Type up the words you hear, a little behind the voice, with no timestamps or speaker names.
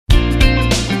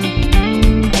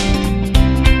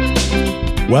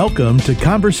Welcome to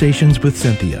Conversations with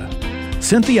Cynthia.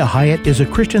 Cynthia Hiett is a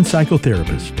Christian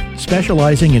psychotherapist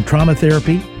specializing in trauma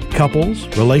therapy, couples,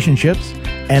 relationships,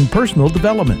 and personal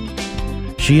development.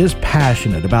 She is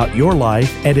passionate about your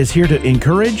life and is here to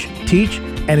encourage, teach,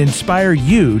 and inspire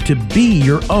you to be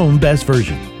your own best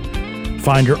version.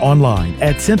 Find her online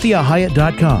at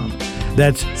CynthiaHiett.com.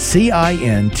 That's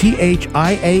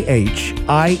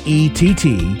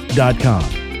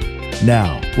CynthiaHiett.com.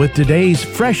 Now, with today's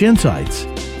fresh insights,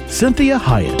 Cynthia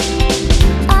Hiett.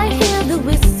 I hear the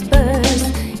whispers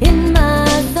in my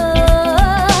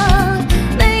soul.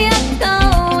 They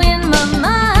echo in my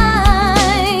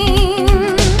mind.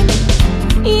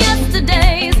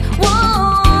 Yesterday's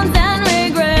wounds and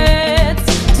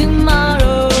regrets,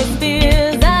 tomorrow's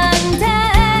fears and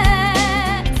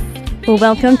texts. Well,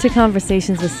 welcome to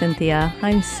Conversations with Cynthia.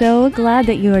 I'm so glad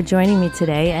that you are joining me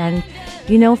today. And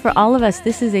you know, for all of us,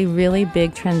 this is a really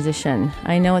big transition.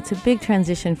 I know it's a big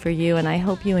transition for you, and I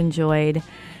hope you enjoyed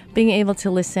being able to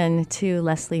listen to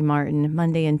Leslie Martin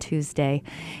Monday and Tuesday.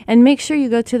 And make sure you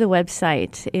go to the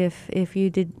website if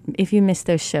you missed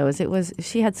those shows.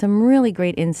 She had some really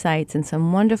great insights and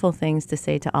some wonderful things to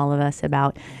say to all of us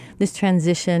about this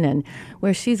transition and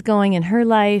where she's going in her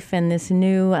life and this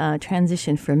new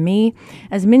transition for me.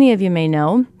 As many of you may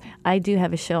know, I do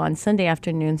have a show on Sunday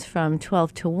afternoons from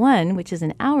 12 to 1, which is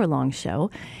an hour-long show,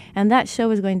 and that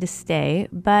show is going to stay,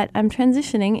 but I'm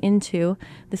transitioning into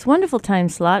this wonderful time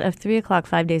slot of 3 o'clock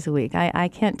 5 days a week. I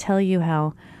can't tell you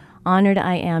how honored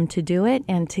I am to do it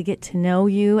and to get to know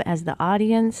you as the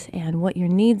audience and what your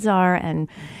needs are and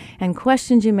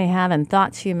questions you may have and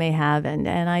thoughts you may have, and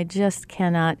I just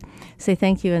cannot say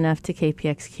thank you enough to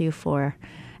KPXQ for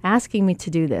asking me to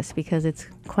do this because it's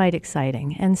quite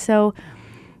exciting. And so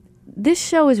this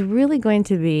show is really going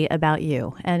to be about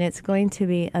you, and it's going to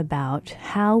be about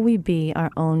how we be our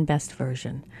own best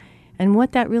version and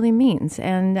what that really means.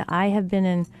 And I have been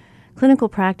in clinical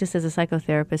practice as a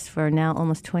psychotherapist for now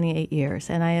almost 28 years,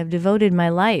 and I have devoted my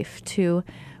life to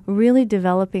really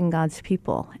developing God's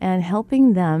people and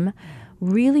helping them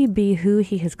really be who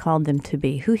He has called them to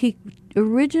be, who He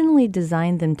originally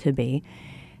designed them to be,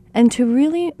 and to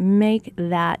really make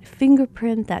that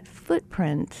fingerprint, that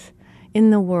footprint in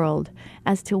the world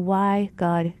as to why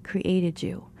God created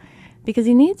you. Because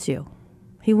He needs you.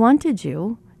 He wanted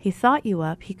you. He thought you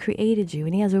up. He created you.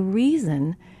 And He has a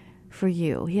reason for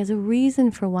you. He has a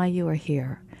reason for why you are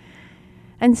here.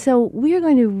 And so we are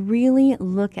going to really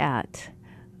look at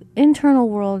internal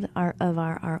world, our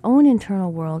own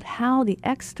internal world, how the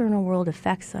external world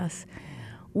affects us,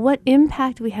 what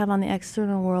impact we have on the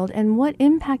external world, and what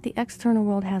impact the external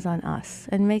world has on us,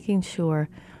 and making sure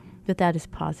that is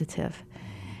positive.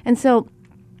 And so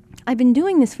I've been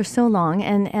doing this for so long,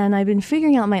 and I've been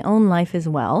figuring out my own life as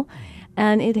well,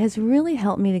 and it has really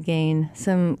helped me to gain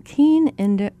some keen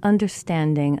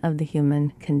understanding of the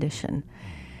human condition.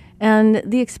 And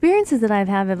the experiences that I've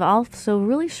had have also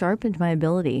really sharpened my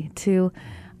ability to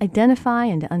identify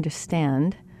and to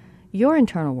understand your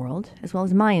internal world as well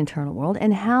as my internal world,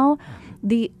 and how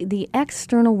the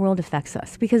external world affects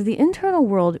us, because the internal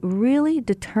world really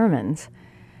determines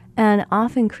and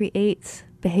often creates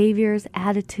behaviors,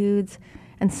 attitudes,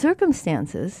 and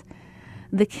circumstances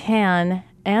that can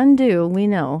and do, we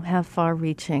know, have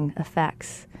far-reaching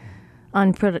effects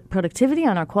on productivity,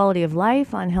 on our quality of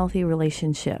life, on healthy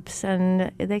relationships,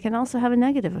 and they can also have a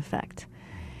negative effect.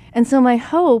 And so my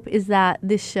hope is that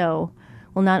this show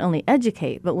will not only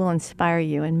educate, but will inspire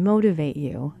you and motivate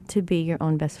you to be your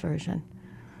own best version.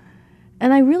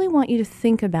 And I really want you to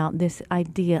think about this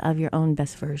idea of your own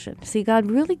best version. See, God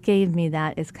really gave me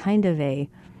that as kind of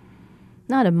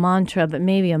not a mantra, but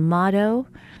maybe a motto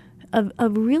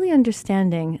of really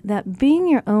understanding that being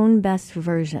your own best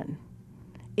version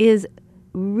is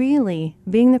really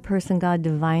being the person God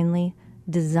divinely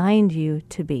designed you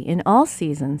to be in all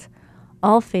seasons,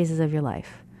 all phases of your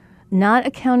life. Not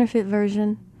a counterfeit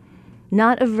version,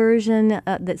 not a version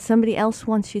that somebody else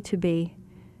wants you to be,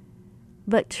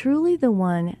 but truly the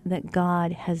one that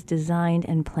God has designed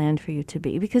and planned for you to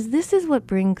be. Because this is what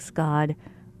brings God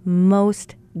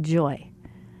most joy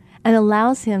and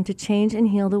allows Him to change and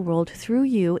heal the world through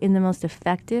you in the most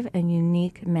effective and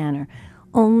unique manner.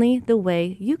 Only the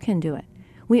way you can do it.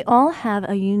 We all have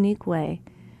a unique way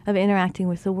of interacting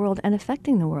with the world and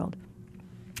affecting the world.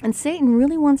 And Satan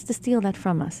really wants to steal that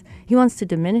from us. He wants to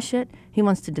diminish it. He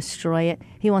wants to destroy it.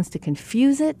 He wants to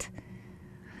confuse it.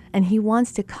 And he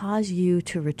wants to cause you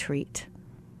to retreat.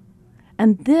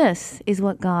 And this is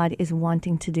what God is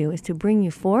wanting to do, is to bring you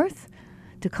forth,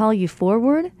 to call you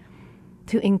forward,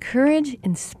 to encourage,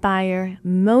 inspire,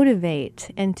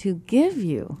 motivate, and to give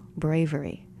you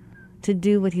bravery to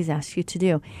do what He's asked you to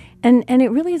do. And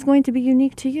it really is going to be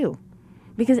unique to you,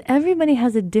 because everybody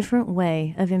has a different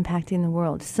way of impacting the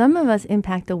world. Some of us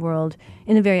impact the world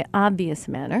in a very obvious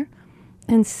manner,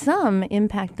 and some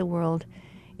impact the world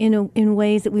in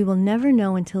ways that we will never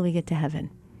know until we get to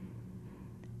heaven.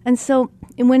 And so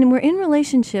when we're in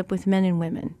relationship with men and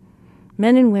women,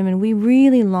 we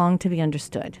really long to be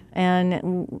understood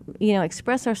and,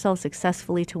 express ourselves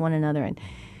successfully to one another.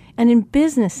 And in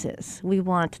businesses, we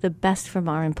want the best from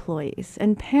our employees.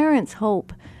 And parents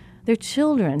hope their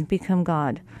children become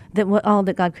God, all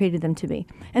that God created them to be.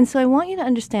 And so I want you to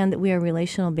understand that we are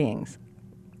relational beings.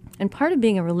 And part of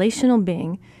being a relational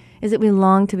being is that we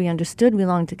long to be understood, we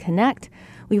long to connect,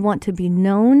 we want to be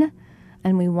known,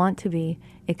 and we want to be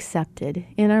accepted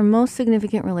in our most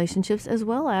significant relationships as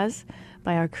well as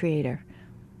by our Creator.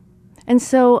 And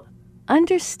so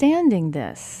understanding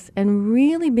this and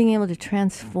really being able to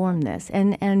transform this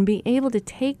and be able to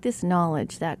take this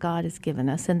knowledge that God has given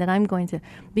us and that I'm going to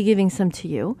be giving some to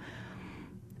you,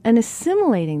 and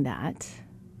assimilating that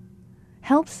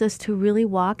helps us to really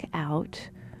walk out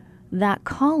that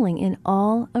calling in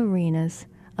all arenas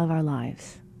of our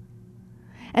lives.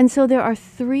 And so there are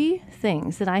 3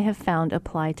 things that I have found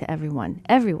apply to everyone,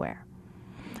 everywhere.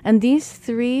 And these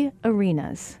 3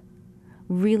 arenas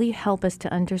really help us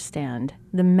to understand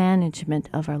the management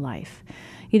of our life.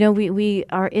 We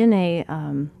are in a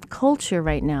culture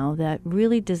right now that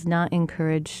really does not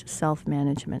encourage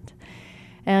self-management.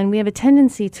 And we have a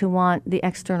tendency to want the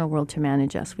external world to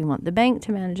manage us. We want the bank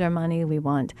to manage our money. We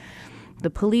want the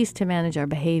police to manage our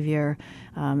behavior.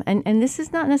 And this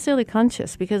is not necessarily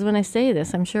conscious, because when I say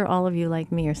this, I'm sure all of you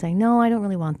like me are saying, no, I don't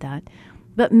really want that.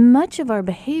 But much of our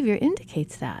behavior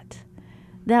indicates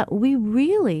that we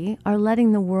really are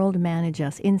letting the world manage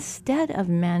us instead of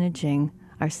managing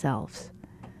ourselves.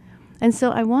 And so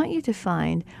I want you to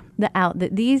find that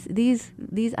these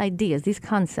ideas, these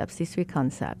concepts, these 3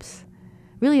 concepts,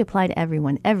 really apply to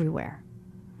everyone, everywhere.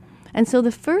 And so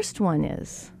the first one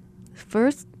is,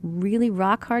 first really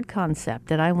rock hard concept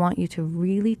that I want you to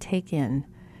really take in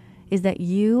is that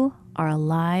you are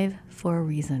alive for a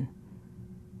reason.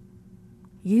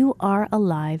 You are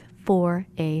alive for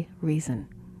a reason.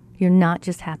 You're not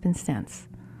just happenstance.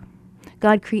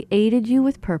 God created you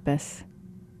with purpose,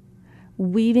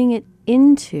 weaving it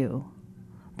into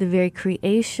the very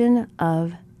creation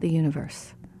of the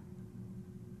universe.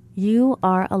 You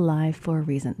are alive for a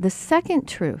reason. The second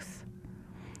truth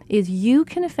is you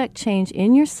can affect change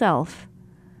in yourself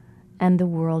and the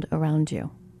world around you.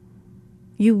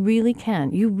 You really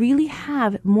can. You really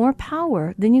have more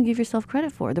power than you give yourself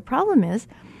credit for. The problem is,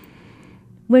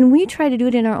 when we try to do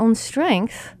it in our own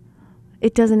strength,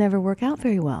 it doesn't ever work out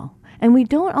very well. And we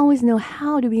don't always know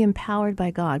how to be empowered by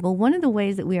God. Well, one of the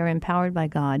ways that we are empowered by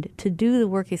God to do the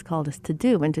work He's called us to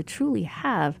do and to truly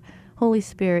have Holy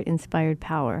Spirit-inspired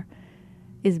power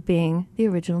is being the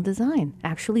original design,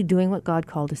 actually doing what God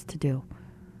called us to do.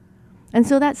 And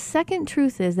so that second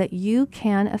truth is that you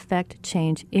can affect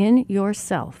change in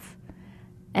yourself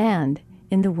and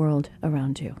in the world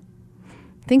around you.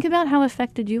 Think about how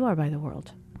affected you are by the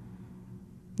world.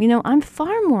 I'm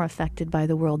far more affected by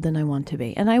the world than I want to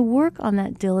be, and I work on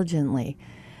that diligently,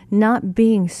 not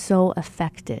being so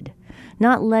affected,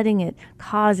 not letting it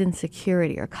cause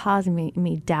insecurity or cause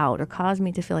me doubt or cause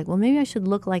me to feel like, well, maybe I should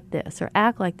look like this or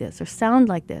act like this or sound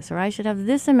like this, or I should have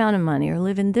this amount of money or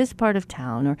live in this part of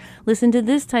town or listen to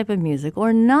this type of music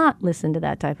or not listen to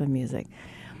that type of music.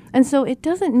 And so it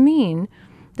doesn't mean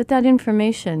that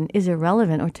information is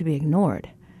irrelevant or to be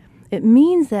ignored. It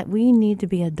means that we need to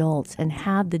be adults and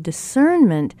have the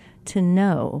discernment to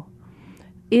know,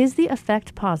 is the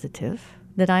effect positive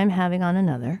that I'm having on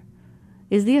another?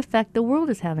 Is the effect the world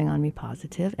is having on me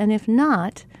positive? And if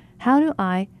not, how do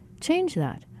I change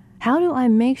that? How do I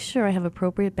make sure I have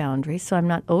appropriate boundaries so I'm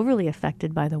not overly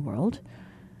affected by the world?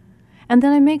 And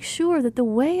then I make sure that the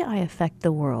way I affect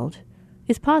the world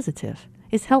is positive,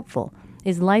 is helpful,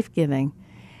 is life-giving,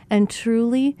 and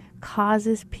truly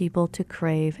causes people to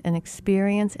crave an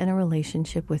experience and a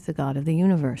relationship with the God of the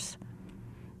universe.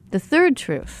 The third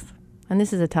truth, and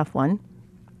this is a tough one,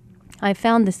 I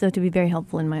found this, though, to be very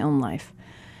helpful in my own life.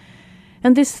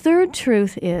 And this third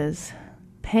truth is,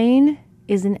 pain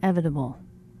is inevitable.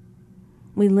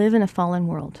 We live in a fallen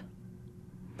world.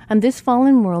 And this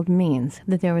fallen world means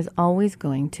that there is always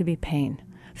going to be pain.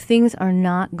 Things are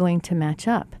not going to match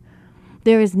up.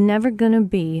 There is never going to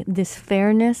be this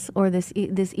fairness or this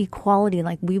equality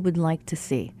like we would like to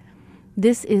see.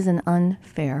 This is an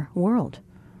unfair world.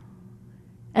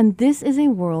 And this is a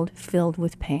world filled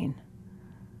with pain.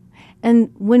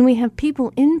 And when we have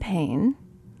people in pain,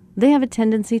 they have a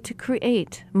tendency to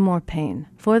create more pain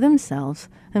for themselves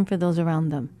and for those around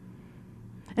them.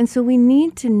 And so we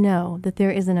need to know that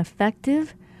there is an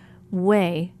effective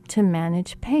way to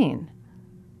manage pain.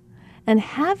 And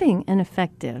having an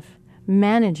effective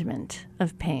management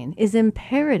of pain is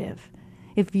imperative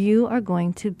if you are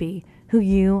going to be who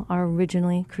you are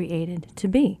originally created to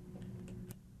be.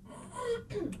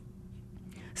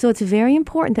 So it's very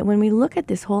important that when we look at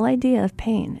this whole idea of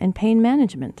pain and pain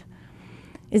management,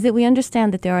 is that we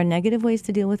understand that there are negative ways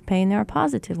to deal with pain, there are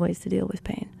positive ways to deal with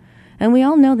pain. And we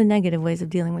all know the negative ways of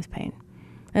dealing with pain.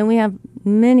 And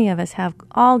many of us have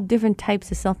all different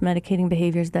types of self-medicating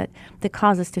behaviors that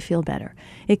cause us to feel better.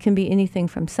 It can be anything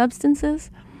from substances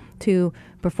to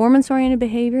performance-oriented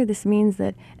behavior. This means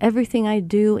that everything I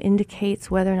do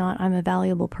indicates whether or not I'm a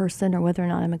valuable person or whether or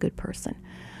not I'm a good person.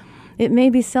 It may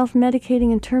be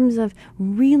self-medicating in terms of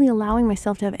really allowing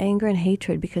myself to have anger and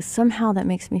hatred because somehow that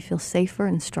makes me feel safer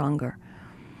and stronger.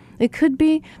 It could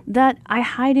be that I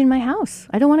hide in my house.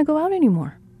 I don't want to go out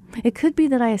anymore. It could be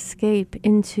that I escape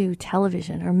into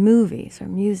television or movies or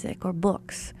music or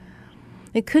books.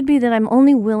 It could be that I'm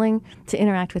only willing to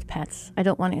interact with pets. I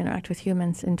don't want to interact with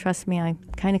humans. And trust me, I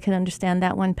kind of can understand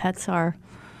that one. Pets are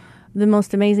the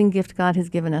most amazing gift God has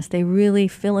given us. They really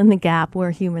fill in the gap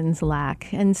where humans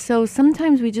lack. And so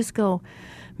sometimes we just go,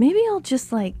 maybe I'll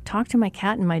just talk to my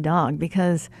cat and my dog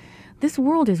because this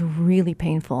world is really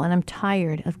painful and I'm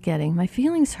tired of getting my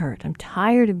feelings hurt. I'm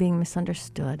tired of being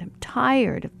misunderstood. I'm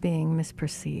tired of being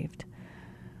misperceived.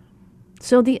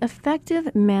 So the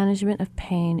effective management of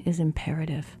pain is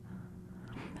imperative.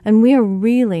 And we are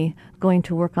really going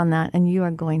to work on that, and you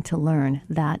are going to learn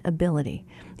that ability.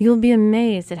 You'll be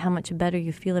amazed at how much better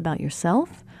you feel about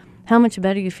yourself, how much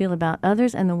better you feel about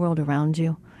others and the world around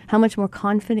you, how much more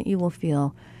confident you will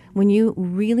feel when you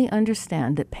really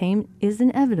understand that pain is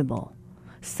inevitable.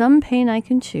 Some pain I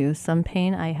can choose, some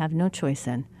pain I have no choice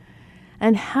in.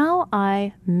 And how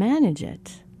I manage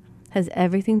it has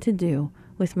everything to do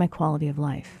with my quality of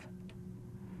life.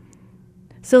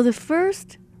 So the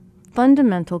first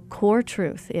fundamental core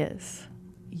truth is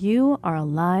you are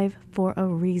alive for a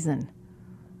reason.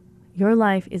 Your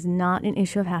life is not an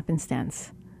issue of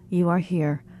happenstance. You are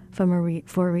here for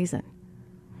a reason.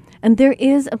 And there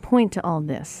is a point to all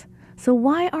this. So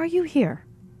why are you here?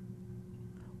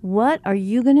 What are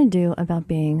you going to do about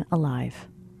being alive?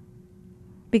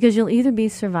 Because you'll either be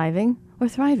surviving or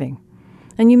thriving.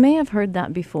 And you may have heard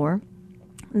that before,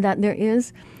 that there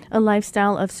is a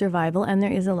lifestyle of survival and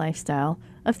there is a lifestyle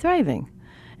of thriving.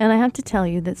 And I have to tell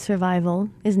you that survival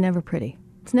is never pretty.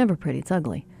 It's never pretty. It's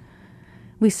ugly.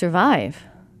 We survive,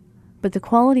 but the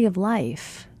quality of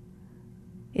life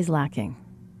is lacking.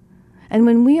 And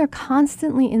when we are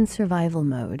constantly in survival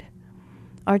mode,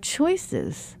 our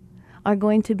choices are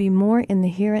going to be more in the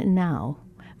here and now,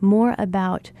 more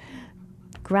about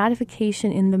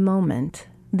gratification in the moment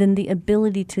than the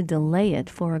ability to delay it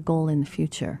for a goal in the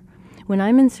future. When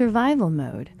I'm in survival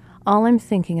mode, all I'm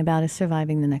thinking about is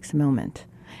surviving the next moment.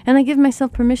 And I give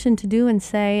myself permission to do and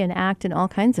say and act in all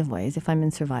kinds of ways if I'm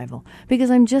in survival,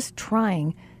 because I'm just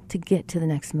trying to get to the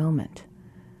next moment.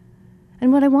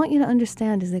 And what I want you to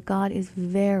understand is that God is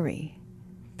very,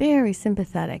 very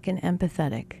sympathetic and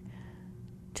empathetic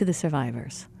to the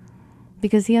survivors,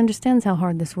 because he understands how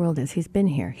hard this world is. He's been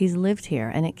here, he's lived here,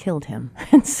 and it killed him.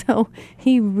 And so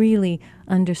he really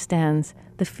understands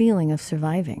the feeling of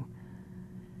surviving.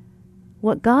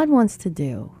 What God wants to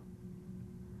do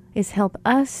is help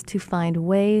us to find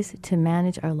ways to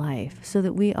manage our life so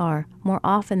that we are more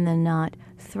often than not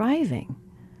thriving,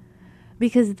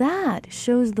 because that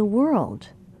shows the world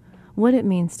what it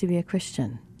means to be a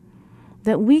Christian.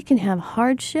 That we can have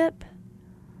hardship,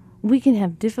 we can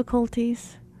have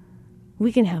difficulties,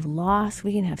 we can have loss,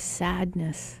 we can have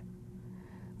sadness.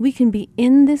 We can be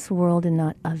in this world and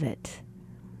not of it.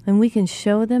 And we can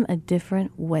show them a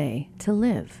different way to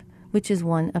live, which is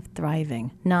one of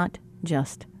thriving, not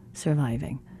just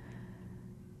surviving.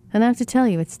 And I have to tell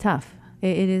you, it's tough.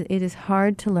 It is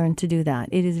hard to learn to do that.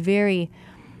 It is very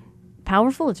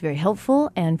powerful, it's very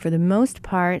helpful, and for the most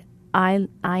part, I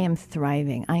am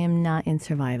thriving. I am not in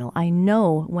survival. I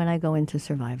know when I go into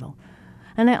survival.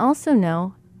 And I also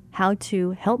know how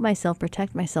to help myself,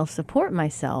 protect myself, support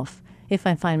myself if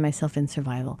I find myself in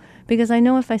survival. Because I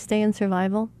know if I stay in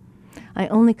survival, I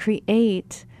only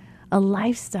create a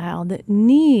lifestyle that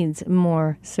needs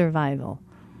more survival.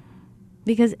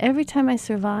 Because every time I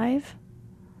survive,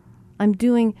 I'm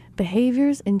doing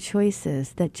behaviors and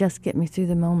choices that just get me through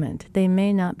the moment. They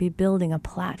may not be building a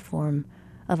platform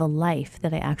of a life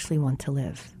that I actually want to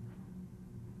live.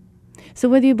 So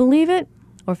whether you believe it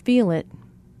or feel it,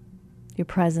 your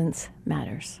presence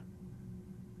matters.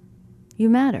 you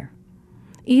matter,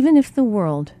 even if the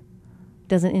world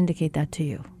doesn't indicate that to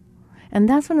you. And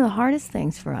that's one of the hardest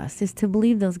things for us, is to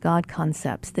believe those God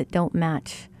concepts that don't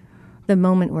match the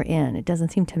moment we're in. It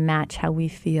doesn't seem to match how we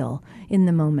feel in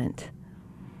the moment.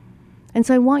 And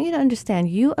so I want you to understand,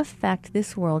 you affect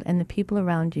this world and the people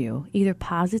around you either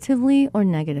positively or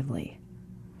negatively.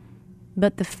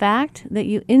 But the fact that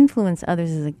you influence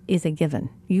others is a given.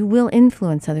 You will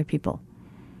influence other people.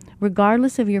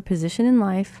 Regardless of your position in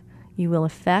life, you will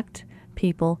affect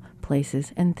people,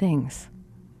 places, and things.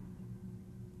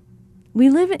 We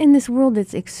live in this world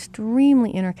that's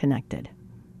extremely interconnected.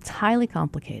 It's highly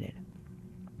complicated.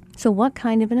 So what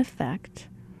kind of an effect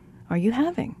are you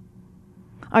having?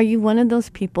 Are you one of those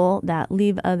people that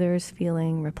leave others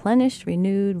feeling replenished,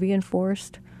 renewed,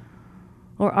 reinforced?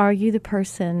 Or are you the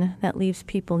person that leaves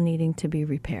people needing to be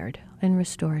repaired and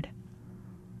restored?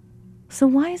 So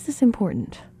why is this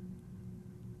important?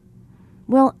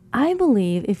 Well, I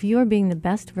believe if you're being the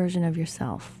best version of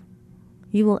yourself,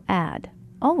 you will add,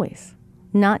 always,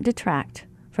 not detract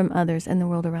from others and the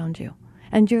world around you.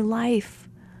 And your life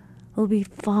will be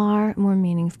far more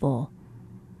meaningful.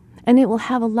 And it will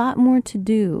have a lot more to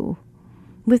do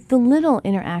with the little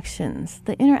interactions,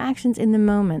 the interactions in the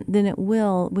moment, than it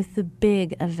will with the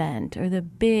big event or the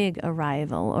big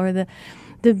arrival or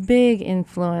the big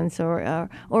influence or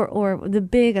the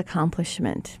big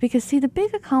accomplishment. Because see, the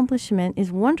big accomplishment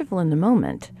is wonderful in the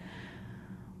moment,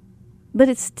 but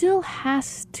it still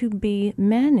has to be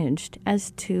managed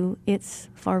as to its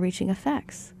far-reaching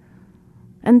effects.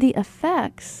 And the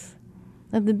effects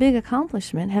of the big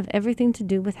accomplishment have everything to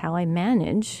do with how I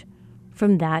manage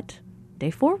from that day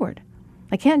forward.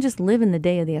 I can't just live in the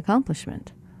day of the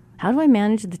accomplishment. How do I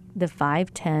manage the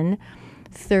 5, 10,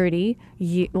 30,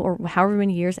 or however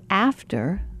many years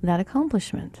after that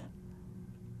accomplishment?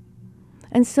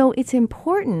 And so it's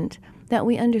important that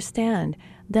we understand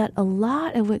that a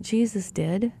lot of what Jesus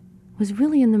did was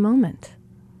really in the moment.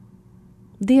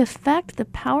 The effect, the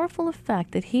powerful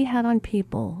effect that he had on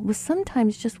people was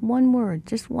sometimes just one word,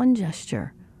 just one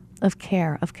gesture of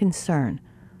care, of concern,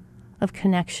 of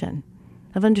connection,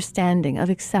 of understanding, of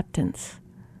acceptance.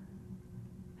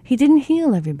 He didn't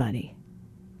heal everybody.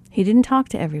 He didn't talk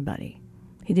to everybody.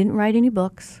 He didn't write any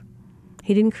books.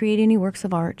 He didn't create any works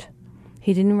of art.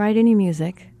 He didn't write any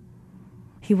music.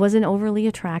 He wasn't overly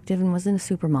attractive and wasn't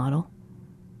a supermodel.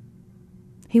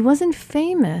 He wasn't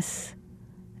famous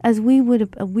as we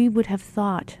would have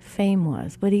thought fame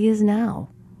was, but he is now.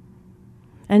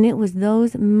 And it was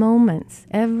those moments,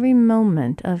 every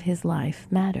moment of his life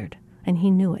mattered, and he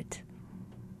knew it,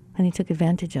 and he took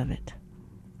advantage of it.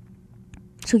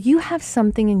 So you have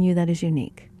something in you that is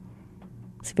unique.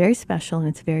 It's very special and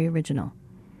it's very original.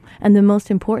 And the most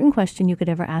important question you could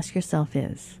ever ask yourself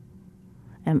is,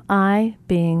 am I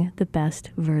being the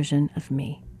best version of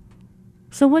me?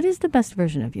 So what is the best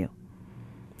version of you?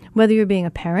 Whether you're being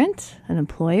a parent, an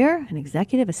employer, an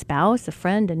executive, a spouse, a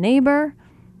friend, a neighbor,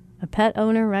 a pet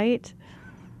owner, right?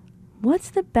 What's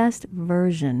the best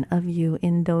version of you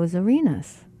in those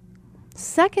arenas?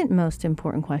 Second most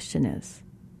important question is,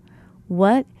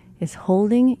 what is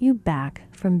holding you back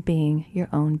from being your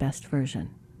own best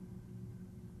version?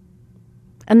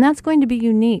 And that's going to be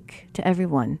unique to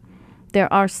everyone.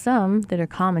 There are some that are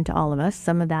common to all of us.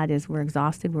 Some of that is we're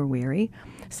exhausted, we're weary.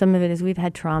 Some of it is we've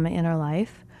had trauma in our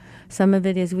life. Some of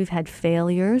it is we've had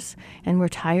failures and we're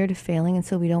tired of failing, and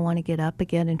so we don't want to get up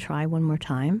again and try one more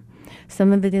time.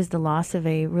 Some of it is the loss of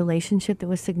a relationship that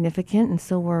was significant, and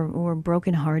so we're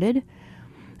brokenhearted,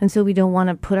 and so we don't want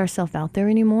to put ourselves out there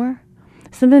anymore.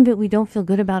 Some of it we don't feel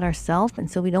good about ourselves,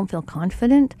 and so we don't feel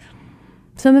confident.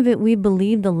 Some of it we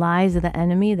believe the lies of the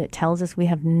enemy that tells us we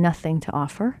have nothing to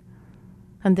offer,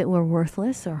 and that we're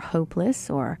worthless or hopeless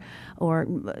or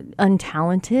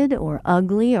untalented or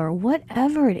ugly or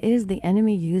whatever it is the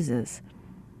enemy uses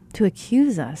to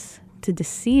accuse us, to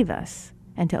deceive us,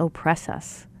 and to oppress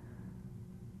us.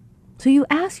 So you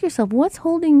ask yourself, what's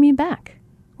holding me back?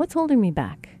 What's holding me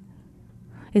back?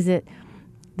 Is it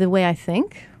the way I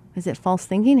think? Is it false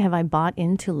thinking? Have I bought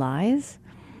into lies?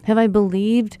 Have I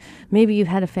believed maybe you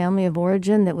had a family of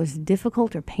origin that was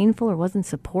difficult or painful or wasn't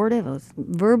supportive, or was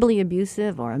verbally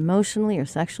abusive or emotionally or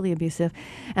sexually abusive?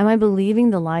 Am I believing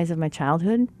the lies of my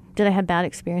childhood? Did I have bad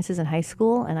experiences in high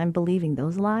school and I'm believing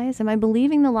those lies? Am I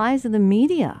believing the lies of the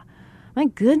media? My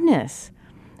goodness.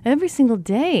 Every single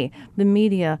day, the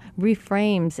media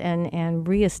reframes and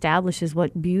reestablishes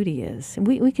what beauty is.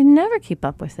 We can never keep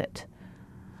up with it.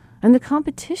 And the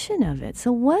competition of it.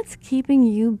 So what's keeping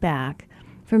you back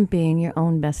from being your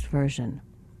own best version?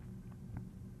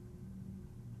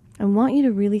 I want you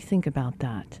to really think about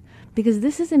that, because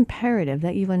this is imperative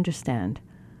that you understand.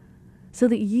 so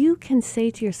that you can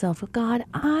say to yourself, God,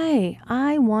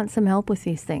 I want some help with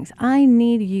these things. I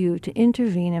need you to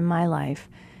intervene in my life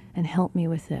and help me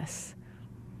with this.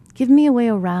 Give me a way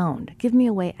around. Give me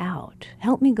a way out.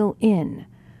 Help me go in.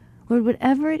 Lord,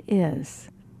 whatever it is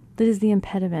that is the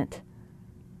impediment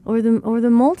or the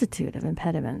multitude of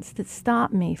impediments that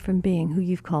stop me from being who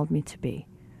you've called me to be.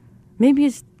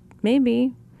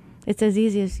 Maybe it's as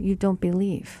easy as you don't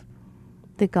believe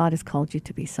that God has called you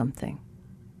to be something.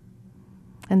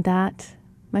 And that,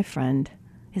 my friend,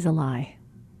 is a lie.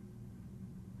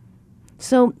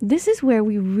 So this is where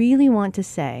we really want to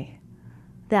say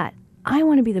that I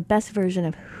want to be the best version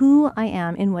of who I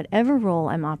am in whatever role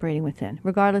I'm operating within,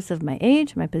 regardless of my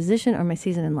age, my position, or my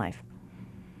season in life.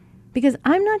 Because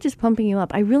I'm not just pumping you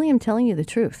up. I really am telling you the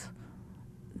truth.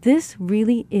 This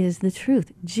really is the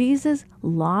truth. Jesus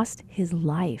lost his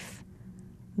life,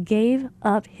 gave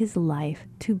up his life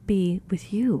to be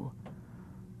with you.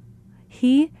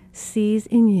 He sees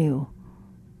in you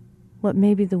what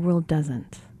maybe the world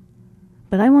doesn't.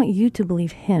 But I want you to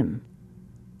believe him.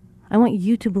 I want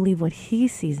you to believe what he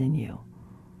sees in you.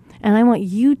 And I want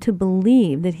you to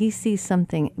believe that he sees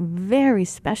something very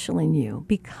special in you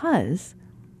because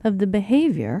of the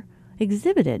behavior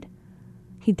exhibited.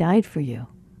 He died for you.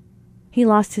 He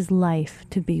lost his life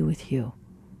to be with you.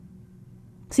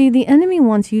 See, the enemy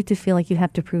wants you to feel like you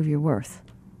have to prove your worth,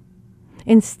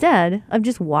 instead of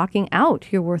just walking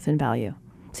out your worth and value.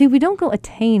 See, we don't go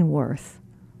attain worth.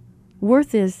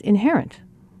 Worth is inherent.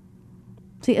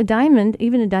 See, a diamond,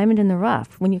 even a diamond in the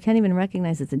rough, when you can't even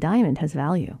recognize it's a diamond, has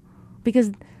value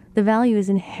because the value is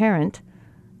inherent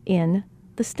in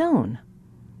the stone.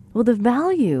 Well, the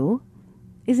value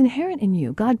is inherent in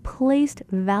you. God placed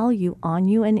value on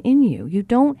you and in you. You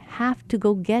don't have to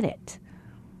go get it.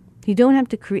 You don't have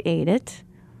to create it.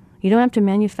 You don't have to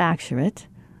manufacture it.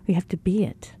 You have to be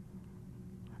it.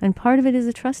 And part of it is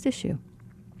a trust issue.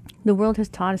 The world has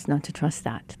taught us not to trust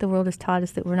that. The world has taught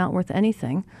us that we're not worth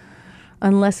anything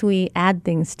unless we add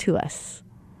things to us.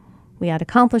 We add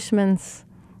accomplishments.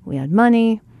 We add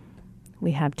money.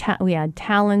 We add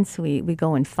talents. We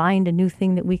go and find a new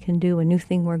thing that we can do, a new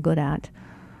thing we're good at.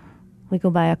 We go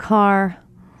buy a car.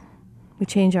 We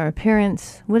change our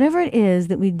appearance. Whatever it is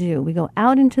that we do, we go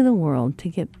out into the world to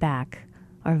get back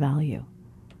our value.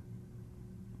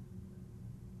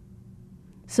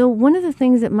 So one of the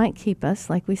things that might keep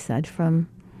us, like we said, from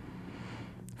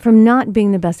not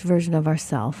being the best version of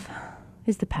ourselves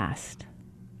is the past.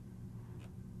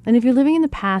 And if you're living in the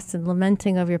past and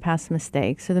lamenting over your past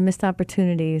mistakes or the missed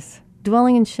opportunities,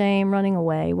 dwelling in shame, running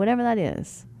away, whatever that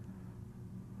is,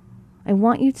 I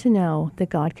want you to know that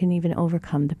God can even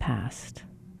overcome the past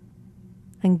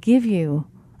and give you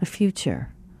a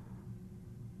future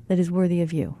that is worthy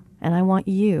of you. And I want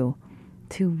you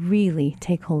to really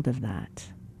take hold of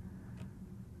that.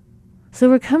 So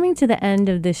we're coming to the end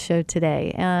of this show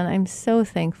today, and I'm so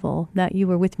thankful that you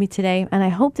were with me today, and I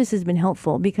hope this has been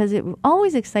helpful because it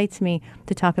always excites me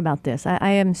to talk about this. I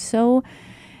am so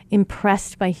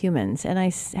impressed by humans, and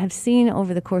I have seen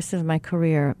over the course of my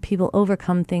career people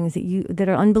overcome things that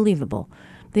are unbelievable.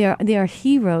 They are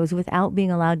heroes without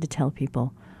being allowed to tell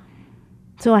people.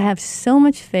 So I have so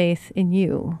much faith in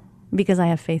you because I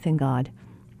have faith in God.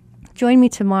 Join me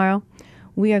tomorrow.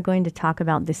 We are going to talk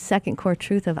about the second core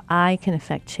truth of I can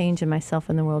affect change in myself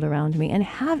and the world around me. And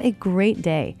have a great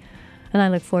day. And I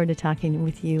look forward to talking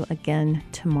with you again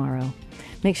tomorrow.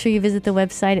 Make sure you visit the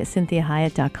website at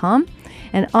CynthiaHiett.com.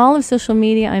 And all of social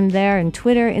media, I'm there in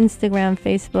Twitter, Instagram,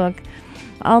 Facebook,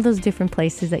 all those different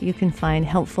places that you can find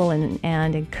helpful and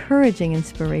encouraging,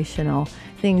 inspirational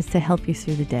things to help you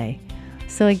through the day.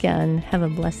 So again, have a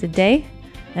blessed day,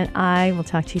 and I will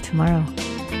talk to you tomorrow.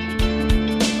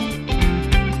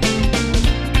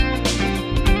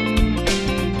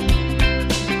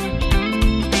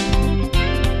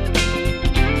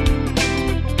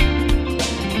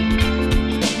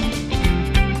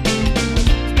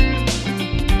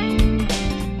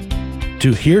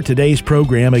 To hear today's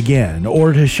program again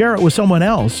or to share it with someone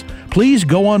else, please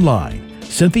go online,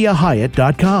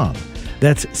 CynthiaHiett.com.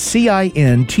 That's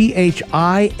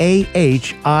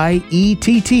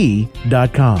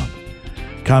CynthiaHiett.com.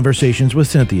 Conversations with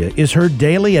Cynthia is heard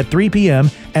daily at 3 p.m.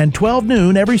 and 12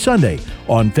 noon every Sunday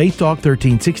on Faith Talk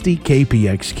 1360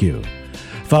 KPXQ.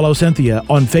 Follow Cynthia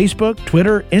on Facebook,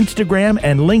 Twitter, Instagram,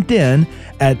 and LinkedIn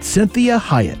at Cynthia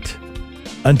Hiett.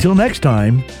 Until next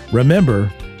time,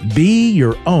 remember, be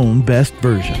your own best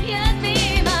version.